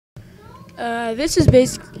This is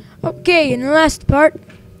basically okay. In the last part,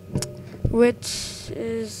 which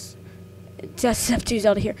is just up to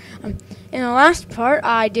Zelda here. In the last part,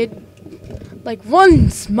 I did like one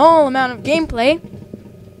small amount of gameplay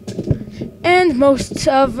and most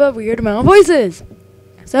of a weird amount of voices.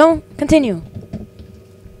 So continue.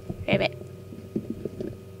 Rabbit.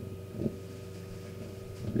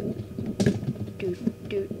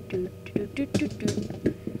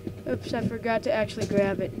 Oops, I forgot to actually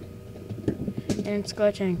grab it. And it's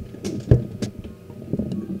glitching.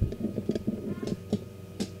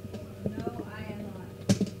 No, I am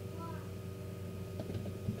not.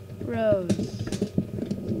 Rose.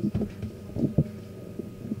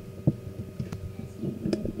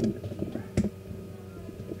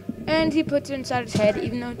 And he puts it inside his head,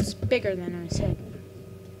 even though it's bigger than his head.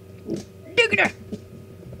 Diggity!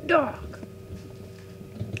 Dog.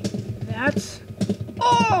 That's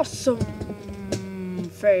awesome.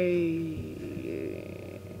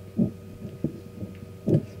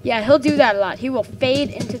 Yeah, he'll do that a lot. He will fade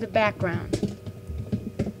into the background.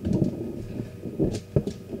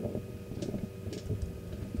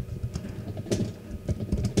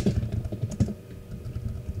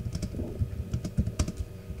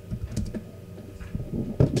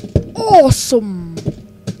 Awesome.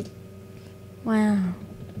 Wow.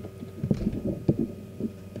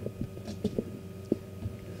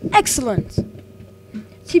 Excellent.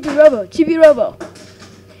 Chibi-Robo, Chibi-Robo.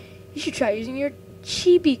 You should try using your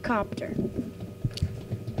Chibi-Copter.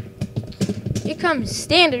 It comes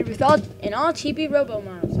standard with all Chibi-Robo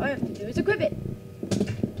models. All you have to do is equip it.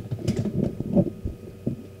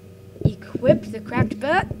 Equip the cracked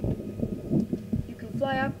butt. You can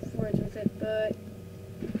fly upwards with it, but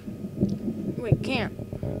wait, can't.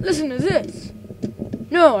 Listen to this.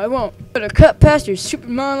 No, I won't. But to cut past your stupid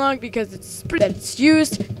monologue because it's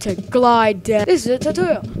used to glide down. This is a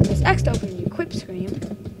tutorial. Press X to open the equip screen.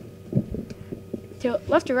 To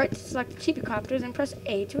left or right to select the Chibi-Copters and press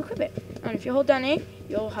A to equip it. And if you hold down A,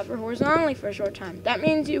 you'll hover horizontally for a short time. That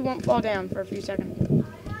means you won't fall down for a few seconds.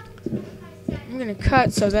 I'm gonna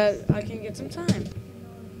cut so that I can get some time.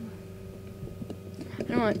 I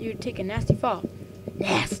don't want you to take a nasty fall.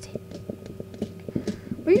 Nasty.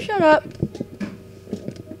 Will you shut up?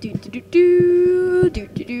 Do do do do do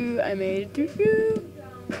do do. I made it do do.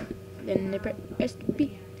 Then I press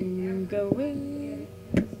B and go away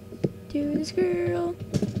to this girl,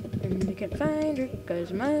 and I can't find her because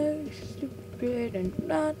I'm stupid and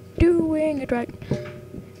not doing it right.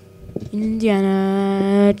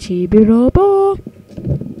 Indiana Chibi-Robo.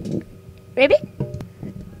 Baby?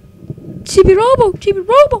 Chibi-Robo,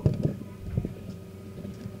 Chibi-Robo.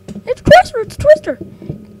 It's Twister, it's Twister.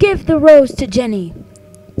 Give the rose to Jenny.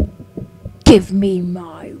 Give me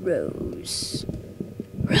my rose.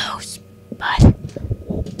 Rosebud.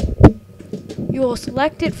 You will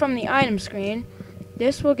select it from the item screen.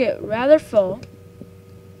 This will get rather full.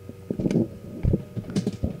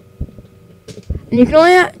 And you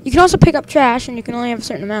can also pick up trash, and you can only have a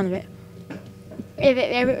certain amount of it.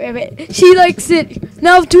 She likes it.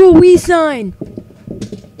 Now do a wee sign.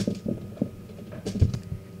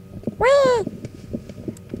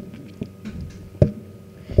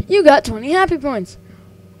 You got 20 happy points.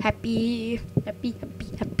 Happy, happy,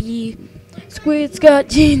 happy, happy. Squid's got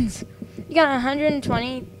jeans. You got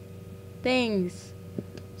 120 things.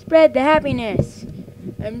 Spread the happiness.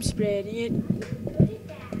 I'm spreading it.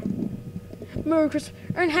 Merry Christmas.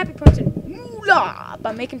 Earn happy points and moolah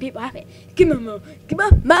by making people happy. Give me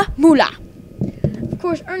my moolah. Of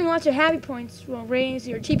course, earning lots of happy points will raise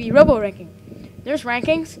your Chibi-Robo ranking. There's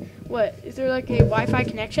rankings. What? Is there like a Wi-Fi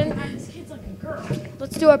connection? This kid's like a girl.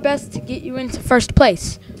 Let's do our best to get you into first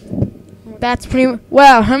place. That's pretty.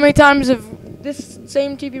 Wow, how many times have this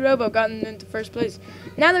same Chibi-Robo gotten into first place?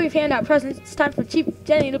 Now that we've handed out presents, it's time for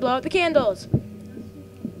Jenny to blow out the candles.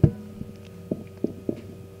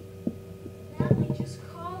 Natalie, just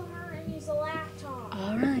call her and use a laptop.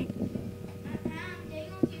 All right.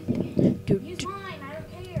 Use mine, I don't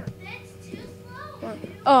care. That's too slow.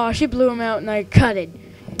 Oh, she blew him out and I cut it.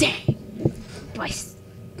 Dang. Boy,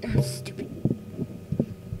 I'm stupid.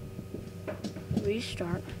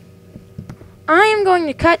 Restart. I am going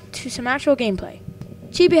to cut to some actual gameplay.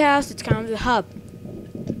 Chibi House, it's kind of the hub.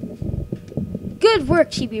 Good work,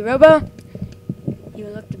 Chibi-Robo. You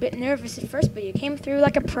looked a bit nervous at first, but you came through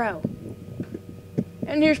like a pro.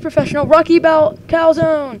 And here's professional Rocky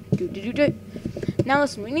Calzone. Now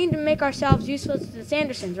listen, we need to make ourselves useful to the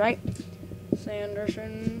Sandersons, right?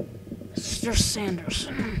 Sanderson. Mr.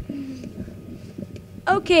 Sanderson.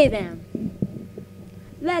 Okay then.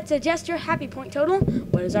 Let's adjust your happy point total.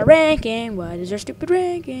 What is our ranking? What is our stupid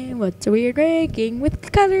ranking? What's a weird ranking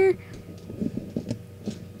with color?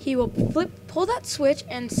 he will pull that switch,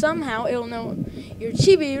 and somehow it'll know your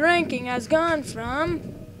Chibi ranking has gone from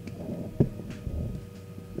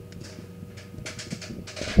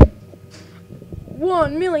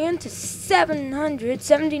 1,000,000 to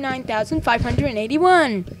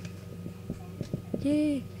 779,581.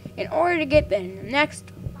 Yay. In order to get the next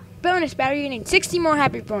bonus battle, you need 60 more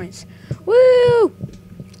happy points. Woo!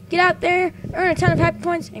 Get out there, earn a ton of happy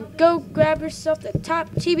points, and go grab yourself the top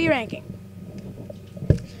Chibi ranking.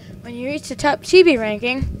 When you reach the top Chibi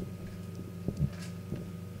ranking,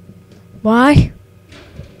 why?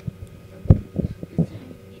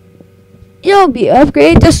 You'll be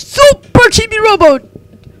upgraded to Super Chibi-Robo.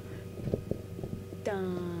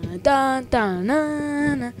 Dun, dun, dun, dun,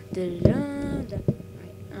 dun, dun, dun,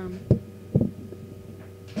 dun.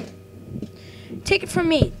 Take it from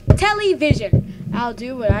me, Television. I'll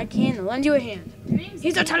do what I can to lend you a hand.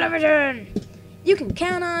 He's a television. You can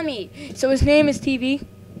count on me. So his name is TV.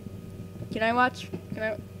 Can I watch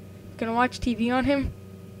TV on him?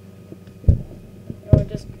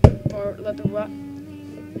 Or let the rock?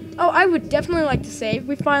 Oh, I would definitely like to save.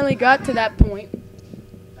 We finally got to that point.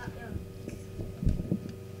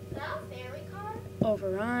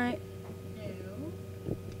 Override. No.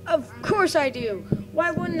 Of course I do.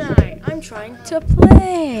 Why wouldn't I? I'm trying to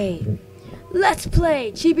play. Let's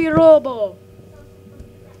play Chibi-Robo.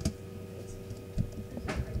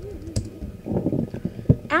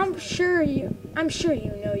 I'm sure you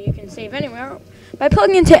know you can save anywhere by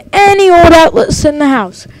plugging into any old outlets in the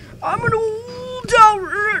house. I'm an old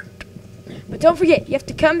outlet. But don't forget, you have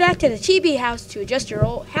to come back to the Chibi house to adjust your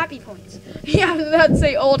old happy points. Yeah, I was about to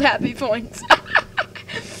say old happy points.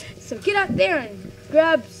 So get out there and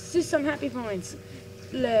grab some happy points.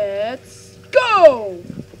 Let's go!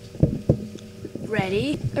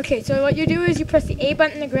 Ready? Okay, so what you do is you press the A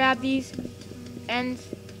button to grab these, and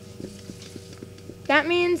that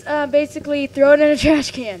means basically throw it in a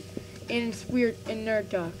trash can. In nerd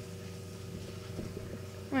talk.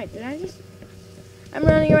 Right, I'm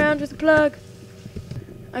running around with a plug.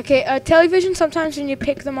 Okay, Television, sometimes when you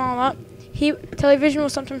pick them all up, Television will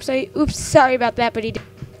sometimes say, oops, sorry about that, but he did.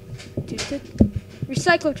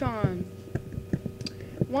 Recyclotron.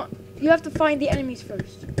 You have to find the enemies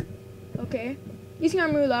first. Okay. Using our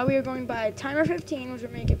moolah, we are going by timer 15, which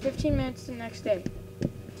will make it 15 minutes the next day.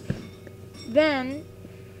 Then,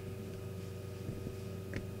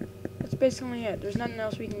 that's basically it. There's nothing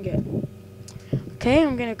else we can get. Okay,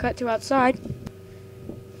 I'm going to cut to outside.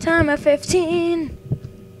 Timer 15.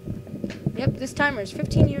 Yep, this timer is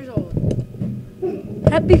 15 years old.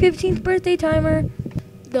 Happy 15th birthday, timer.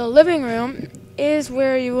 The living room is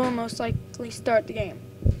where you will most likely start the game.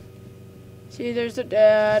 See, there's the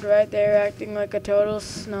dad right there acting like a total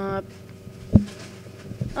snob.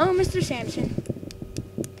 Oh, Mr. Sampson.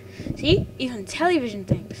 See, even Television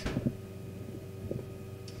thinks.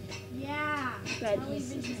 Yeah. But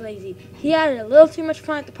he's lazy. He had a little too much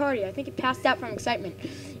fun at the party. I think he passed out from excitement.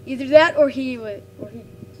 Either that, or he had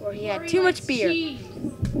too much beer. Cheese.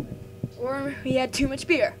 Or he had too much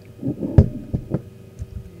beer.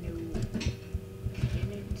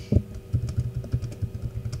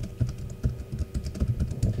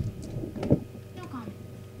 No comment.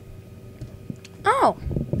 Oh.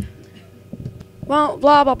 Well,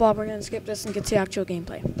 blah, blah, blah. We're going to skip this and get to the actual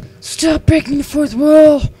gameplay. Stop breaking the fourth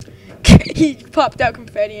wall. He popped out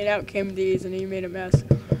confetti and out came these and he made a mess.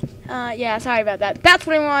 Yeah, sorry about that. That's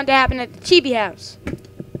what I wanted to happen at the Chibi house.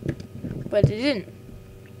 But it didn't.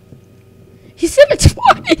 He said it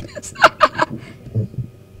twice.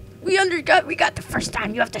 We got the first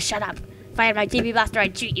time. You have to shut up. If I had my TV blaster,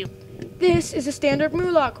 I'd shoot you. This is a standard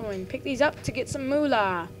moolah coin. Pick these up to get some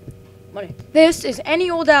moolah money. This is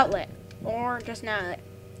any old outlet or just an outlet.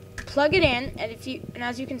 Plug it in, and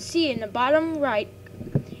as you can see in the bottom right,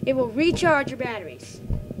 it will recharge your batteries.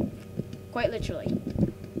 Quite literally.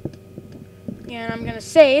 And I'm gonna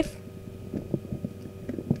save.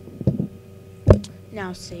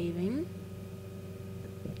 Now saving.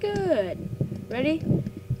 Good. Ready?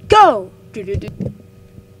 Go! You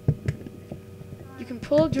can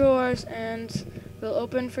pull drawers and they'll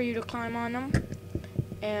open for you to climb on them.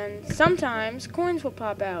 And sometimes coins will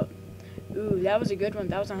pop out. Ooh, that was a good one.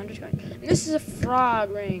 That was 100 coins. And this is a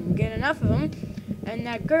frog ring. Get enough of them, and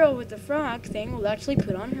that girl with the frog thing will actually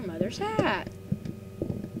put on her mother's hat.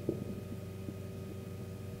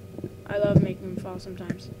 I love making them fall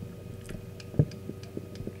sometimes.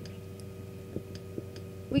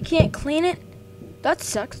 We can't clean it? That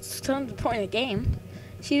sucks. It's kind of the point of the game.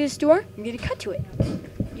 See this door? I'm going to cut to it.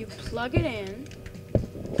 You plug it in,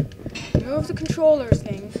 move the controllers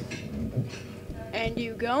thing, and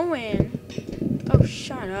you go in. Oh,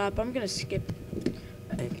 shut up. I'm going to skip.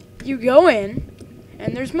 You go in,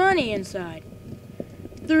 and there's money inside.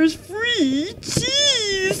 There's free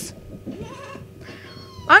cheese.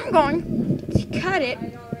 I'm going to cut it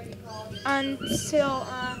until,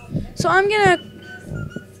 so I'm gonna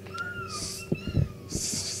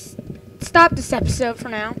stop this episode for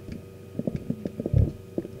now.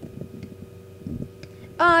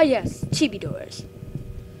 Yes, chibi doors.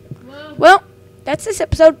 Well, that's this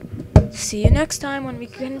episode. See you next time when we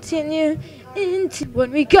continue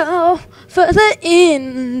when we go further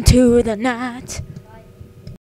into the night.